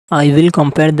I will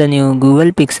compare the new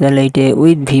Google Pixel 8a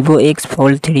with Vivo X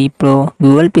Fold 3 Pro.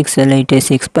 Google Pixel 8a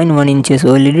 6.1 inches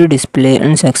OLED display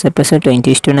and success ratio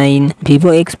 20:9. Vivo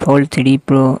X Fold 3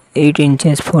 Pro 8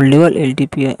 inches foldable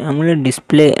LTPO AMOLED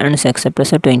display and success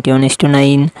ratio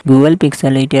 21:9. Google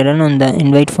Pixel 8a run on the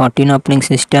Android 14 operating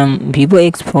system. Vivo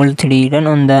X Fold 3 run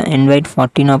on the Android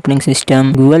 14 operating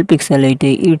system. Google Pixel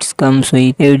 8a it comes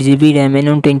with 8GB RAM and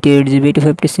 128GB to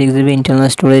 56GB internal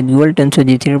storage. Dual Tensor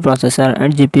G3 processor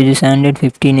and GPU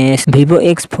 715S. Vivo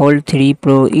X Fold 3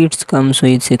 Pro it comes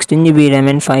with 16GB RAM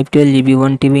and 512GB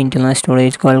 1TB internal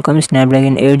storage. Qualcomm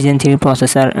Snapdragon 8 Gen 3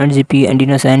 processor and GPU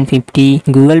Adreno 750.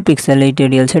 Google Pixel 8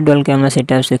 real set dual camera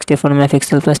setup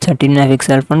 64MP plus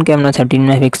 13MP, front camera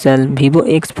 13MP. Vivo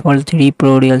X Fold 3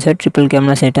 Pro real set triple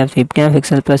camera setup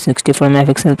 50MP plus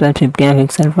 64MP plus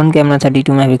 50MP, front camera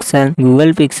 32MP.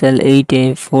 Google Pixel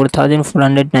 8a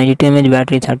 4492mAh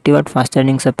battery, 30W fast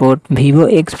charging support. Vivo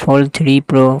X Fold 3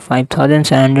 Pro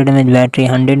 5700mAh battery,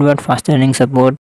 100W fast charging support.